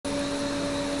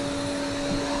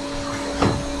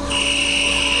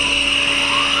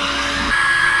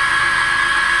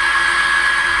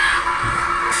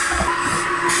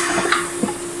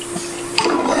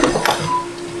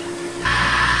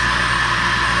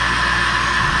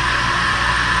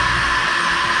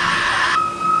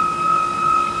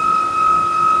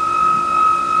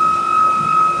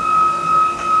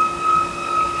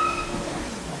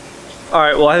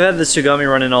Alright, well, I've had the Tsugami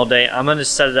running all day. I'm going to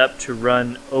set it up to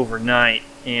run overnight,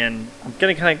 and I'm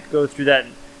going to kind of go through that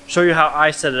and show you how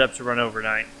I set it up to run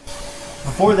overnight.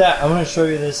 Before that, I want to show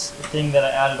you this thing that I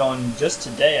added on just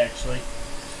today, actually.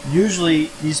 Usually,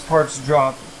 these parts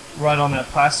drop right on that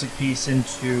plastic piece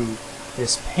into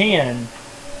this pan,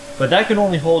 but that can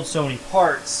only hold so many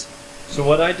parts. So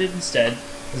what I did instead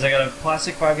is I got a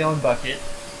plastic 5-gallon bucket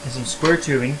and some square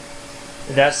tubing.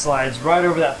 That slides right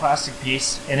over that plastic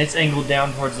piece, and it's angled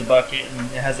down towards the bucket, and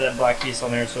it has that black piece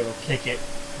on there, so it'll kick it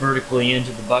vertically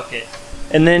into the bucket.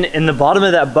 And then in the bottom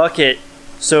of that bucket,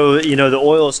 so you know the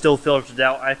oil is still filtered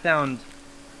out, I found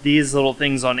these little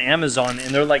things on Amazon,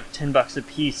 and they're like 10 bucks a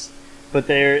piece, but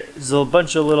there's a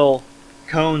bunch of little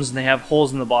cones and they have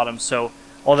holes in the bottom, so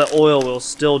all that oil will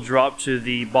still drop to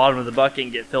the bottom of the bucket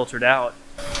and get filtered out.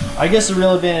 I guess the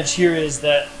real advantage here is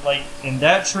that, like, in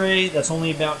that tray, that's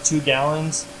only about 2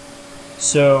 gallons.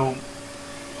 So,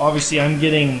 obviously, I'm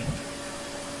getting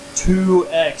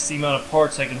 2x the amount of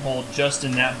parts I can hold just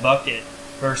in that bucket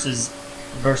versus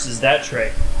that tray.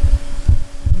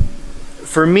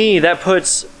 For me, that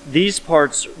puts these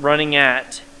parts running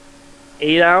at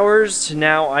 8 hours to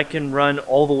now I can run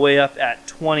all the way up at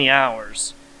 20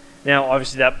 hours. Now,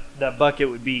 obviously, that bucket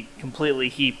would be completely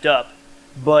heaped up,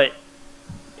 but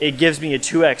it gives me a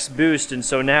 2x boost, and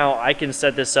so now I can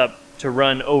set this up to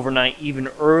run overnight even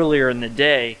earlier in the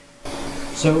day.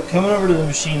 So coming over to the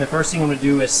machine, the first thing I'm going to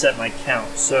do is set my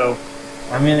count. So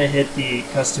I'm going to hit the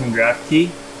custom graph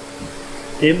key.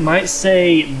 It might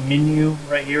say menu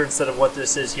right here instead of what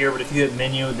this is here, but if you hit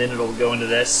menu, then it'll go into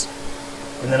this.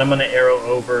 And then I'm going to arrow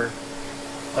over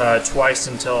twice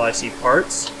until I see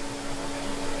parts.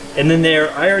 And then there,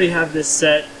 I already have this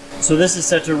set. So this is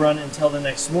set to run until the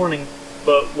next morning.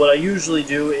 But what I usually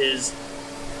do is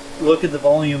look at the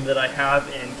volume that I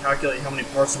have and calculate how many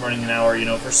parts I'm running an hour, you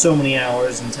know, for so many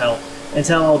hours until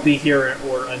I'll be here,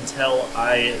 or until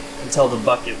the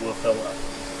bucket will fill up.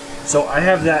 So I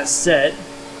have that set,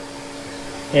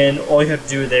 and all you have to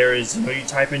do there is, you know, you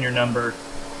type in your number,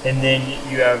 and then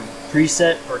you have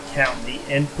preset or count. The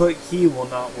input key will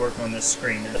not work on this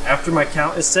screen. After my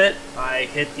count is set, I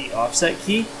hit the offset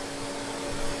key,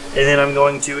 and then I'm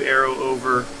going to arrow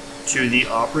over to the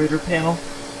operator panel,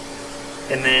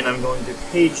 and then I'm going to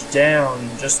page down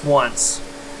just once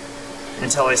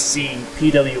until I see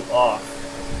PW off.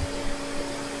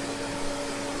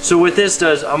 So what this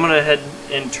does, I'm going to head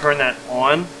and turn that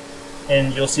on,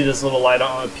 and you'll see this little light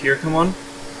up here come on.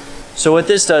 So what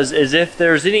this does is, if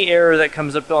there's any error that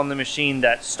comes up on the machine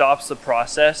that stops the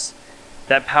process,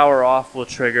 that power off will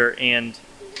trigger, and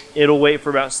it'll wait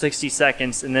for about 60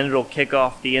 seconds, and then it'll kick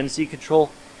off the NC control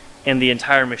and the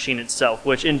entire machine itself,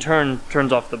 which in turn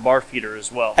turns off the bar feeder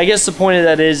as well. I guess the point of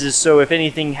that is so if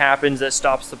anything happens that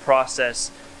stops the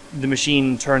process, the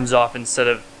machine turns off instead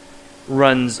of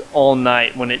runs all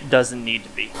night when it doesn't need to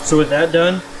be. So with that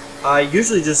done, I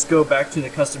usually just go back to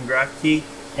the custom graph key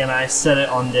and I set it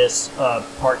on this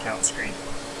part count screen.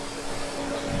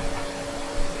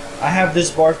 I have this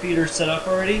bar feeder set up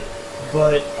already,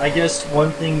 but I guess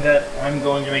one thing that I'm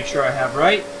going to make sure I have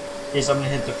right is I'm going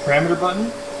to hit the parameter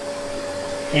button,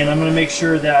 and I'm going to make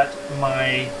sure that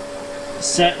my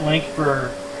set length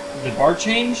for the bar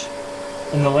change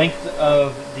and the length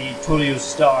of the total use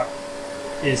stock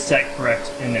is set correct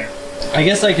in there. I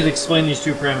guess I could explain these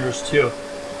two parameters too.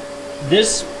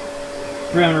 This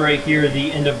parameter right here,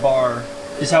 the end of bar,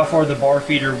 is how far the bar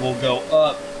feeder will go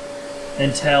up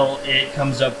until it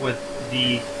comes up with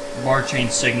the bar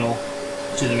change signal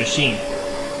to the machine.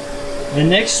 The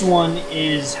next one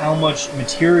is how much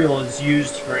material is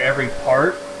used for every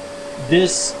part.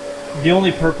 The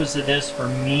only purpose of this for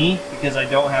me, because I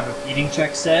don't have a feeding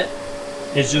check set,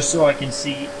 is just so I can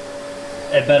see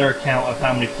a better count of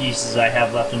how many pieces I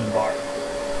have left in the bar.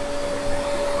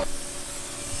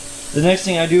 The next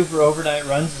thing I do for overnight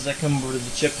runs is I come over to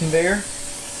the chip conveyor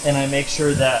and I make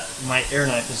sure that my air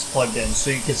knife is plugged in. So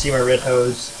you can see my red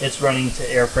hose, it's running to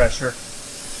air pressure.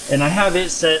 And I have it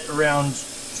set around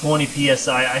 20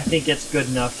 psi. I think it's good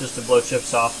enough just to blow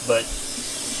chips off, but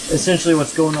essentially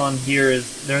what's going on here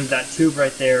is there's that tube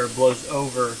right there blows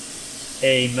over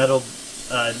a metal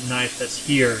knife that's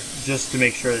here, just to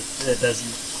make sure that it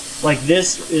doesn't, like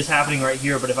this is happening right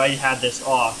here, but if I had this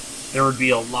off, there would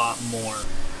be a lot more.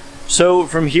 So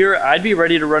from here, I'd be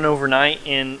ready to run overnight,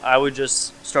 and I would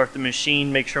just start the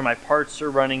machine, make sure my parts are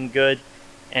running good,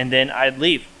 and then I'd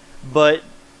leave. But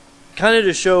kind of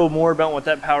to show more about what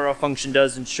that power off function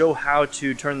does and show how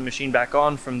to turn the machine back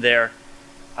on from there,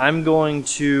 I'm going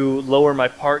to lower my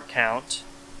part count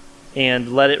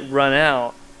and let it run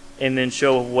out, and then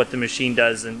show what the machine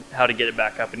does and how to get it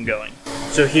back up and going.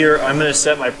 So here I'm going to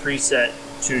set my preset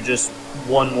to just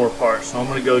one more part. So I'm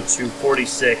going to go to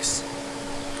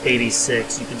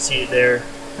 4686. You can see it there.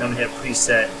 I'm going to hit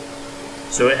preset.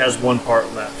 So it has one part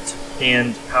left.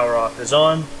 And power off is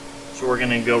on. So we're going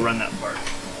to go run that part.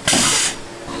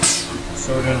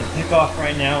 So we're going to pick off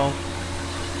right now.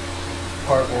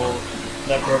 Part will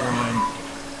let program in.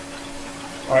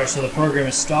 Alright, so the program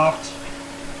is stopped.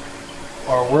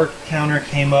 Our work counter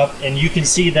came up, and you can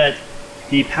see that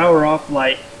the power off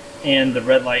light and the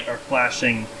red light are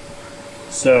flashing.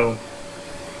 So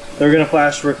they're going to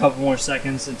flash for a couple more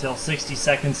seconds until 60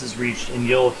 seconds is reached, and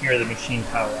you'll hear the machine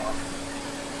power off.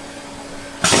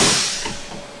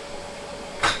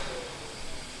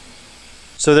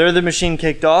 So there the machine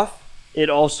kicked off. It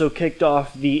also kicked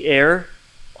off the air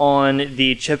on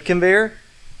the chip conveyor,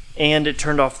 and it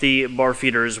turned off the bar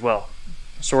feeder as well.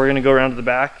 So we're going to go around to the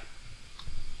back.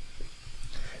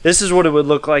 This is what it would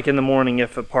look like in the morning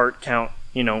if a part count,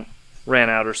 ran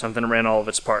out or something, ran all of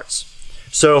its parts.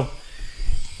 So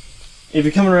if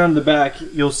you're coming around the back,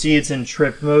 you'll see it's in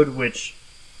trip mode, which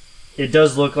it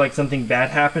does look like something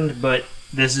bad happened, but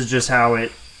this is just how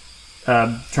it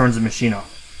turns the machine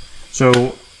off.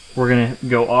 So we're going to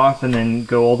go off and then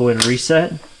go all the way to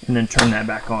reset and then turn that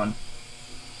back on.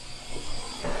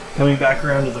 Coming back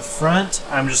around to the front,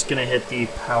 I'm just going to hit the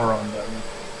power on button.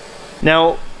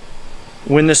 Now,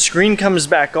 when the screen comes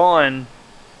back on,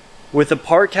 with the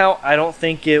part count, I don't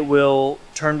think it will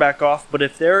turn back off, but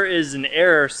if there is an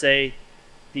error, say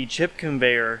the chip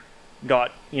conveyor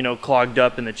got, clogged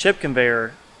up and the chip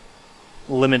conveyor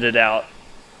limited out,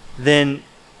 then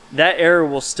that error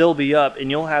will still be up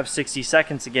and you'll have 60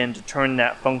 seconds again to turn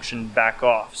that function back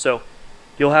off. So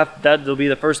that'll be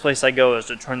the first place I go, is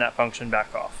to turn that function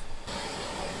back off.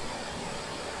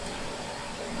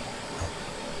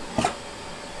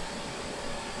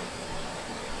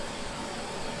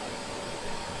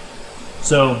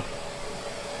 So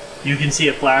you can see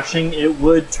it flashing. It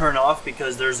would turn off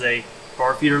because there's a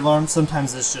bar feeder alarm.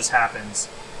 Sometimes this just happens.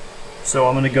 So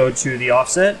I'm going to go to the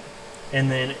offset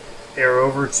and then arrow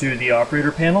over to the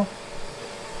operator panel,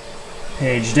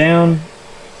 page down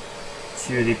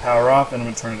to the power off, and I'm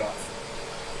going to turn it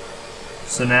off.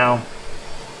 So now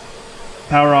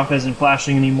power off isn't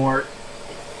flashing anymore.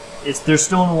 There's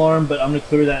still an alarm, but I'm going to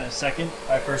clear that in a second.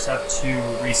 I first have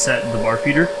to reset the bar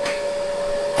feeder.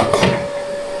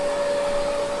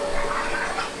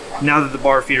 Now that the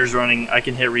bar feeder is running, I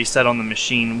can hit reset on the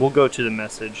machine. We'll go to the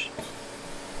message.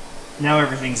 Now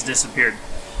everything's disappeared.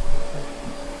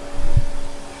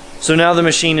 So now the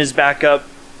machine is back up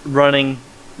running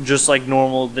just like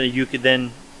normal. You could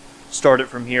then start it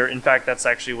from here. In fact, that's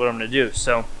actually what I'm going to do.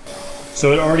 So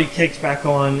it already kicked back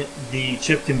on the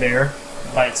chip conveyor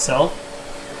by itself.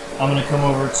 I'm going to come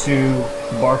over to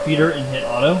the bar feeder and hit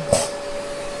auto.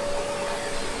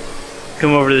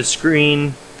 Come over to the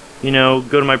screen, go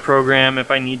to my program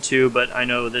if I need to, but I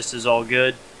know this is all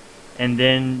good. And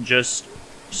then just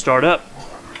start up.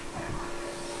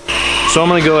 So I'm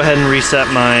going to go ahead and reset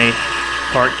my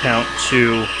part count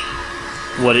to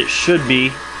what it should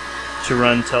be to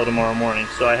run till tomorrow morning.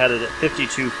 So I had it at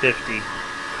 5250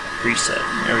 reset.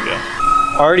 There we go.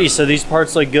 Alrighty, so these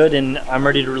parts look good and I'm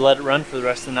ready to let it run for the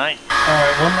rest of the night.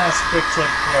 Alright, one last quick tip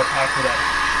before I pack it up.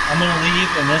 I'm going to leave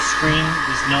and this screen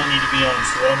does not need to be on.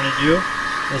 So what I'm going to do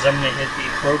is I'm going to hit the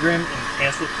program and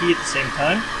cancel key at the same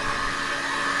time.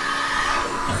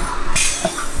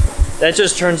 That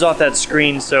just turns off that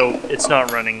screen so it's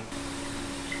not running.